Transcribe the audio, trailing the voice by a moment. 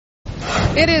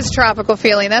It is tropical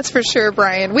feeling, that's for sure,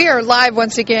 Brian. We are live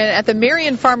once again at the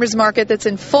Marion Farmers Market that's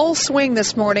in full swing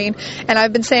this morning, and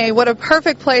I've been saying what a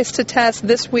perfect place to test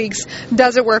this week's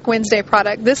Does It Work Wednesday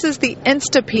product. This is the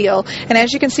Insta Peel, and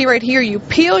as you can see right here, you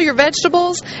peel your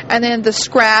vegetables, and then the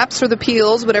scraps or the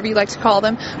peels, whatever you like to call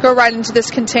them, go right into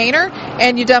this container,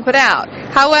 and you dump it out.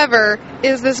 However,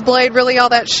 is this blade really all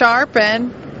that sharp,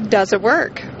 and does it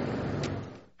work?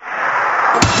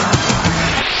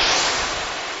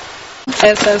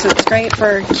 It says it's great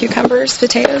for cucumbers,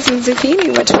 potatoes, and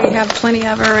zucchini, which we have plenty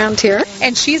of around here.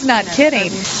 And she's not kidding.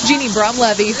 Jeanne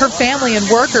Brumleve, her family and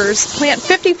workers plant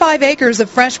 55 acres of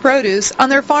fresh produce on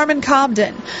their farm in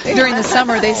Cobden. During the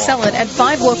summer, they sell it at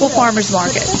 5 local farmers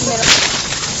markets.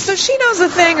 So she knows a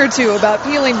thing or two about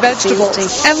peeling vegetables,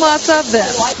 and lots of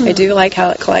them. I do like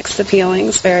how it collects the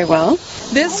peelings very well.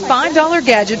 This $5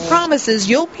 gadget promises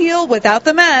you'll peel without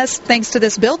the mess thanks to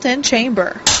this built-in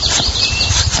chamber.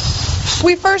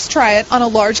 We first try it on a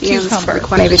large cucumber.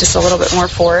 Maybe just a little bit more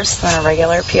force than a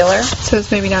regular peeler. So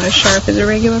it's maybe not as sharp as a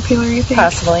regular peeler, you think?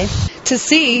 Possibly. To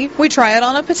see, we try it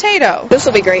on a potato. This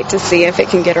will be great to see if it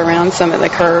can get around some of the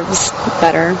curves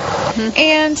better.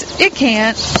 And it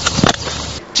can't.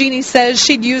 Jeanne says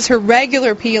she'd use her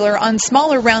regular peeler on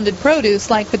smaller rounded produce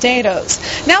like potatoes.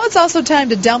 Now it's also time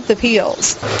to dump the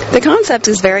peels. The concept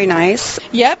is very nice.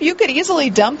 Yep, you could easily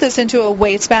dump this into a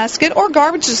wastebasket or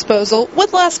garbage disposal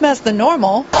with less mess than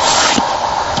normal.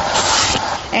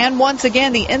 And once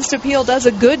again, the Insta Peel does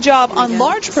a good job on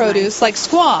large produce like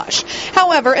squash.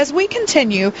 However, as we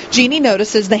continue, Jeanne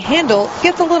notices the handle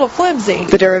gets a little flimsy.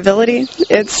 The durability,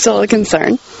 it's still a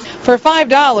concern. For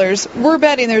 $5, we're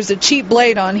betting there's a cheap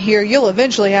blade on here you'll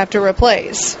eventually have to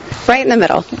replace. Right in the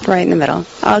middle, right in the middle.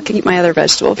 I'll keep my other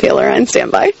vegetable peeler on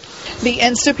standby. The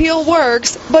Insta Peel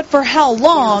works, but for how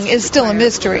long is still a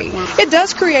mystery. It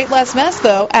does create less mess,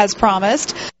 though, as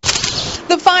promised.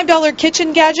 The $5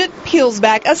 kitchen gadget peels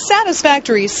back a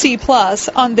satisfactory C+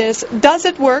 on this Does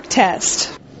It Work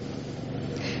test.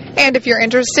 And if you're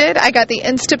interested, I got the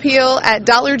Insta Peel at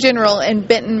Dollar General in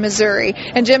Benton, Missouri.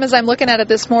 And Jim, as I'm looking at it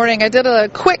this morning, I did a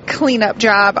quick cleanup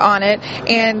job on it,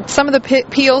 and some of the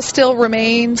peel still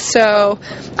remains. So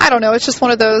I don't know. It's just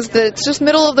one of those that's just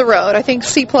middle of the road. I think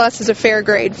C+ is a fair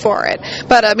grade for it.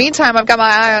 But meantime, I've got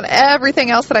my eye on everything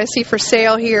else that I see for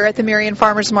sale here at the Marion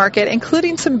Farmers Market,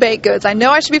 including some baked goods. I know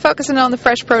I should be focusing on the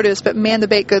fresh produce, but man, the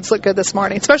baked goods look good this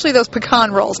morning, especially those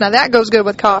pecan rolls. Now that goes good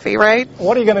with coffee, right?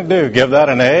 What are you going to do? Give that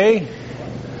an A?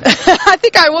 I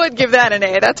think I would give that an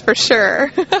A, that's for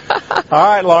sure. All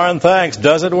right, Lauren, thanks.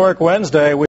 Does It Work Wednesday?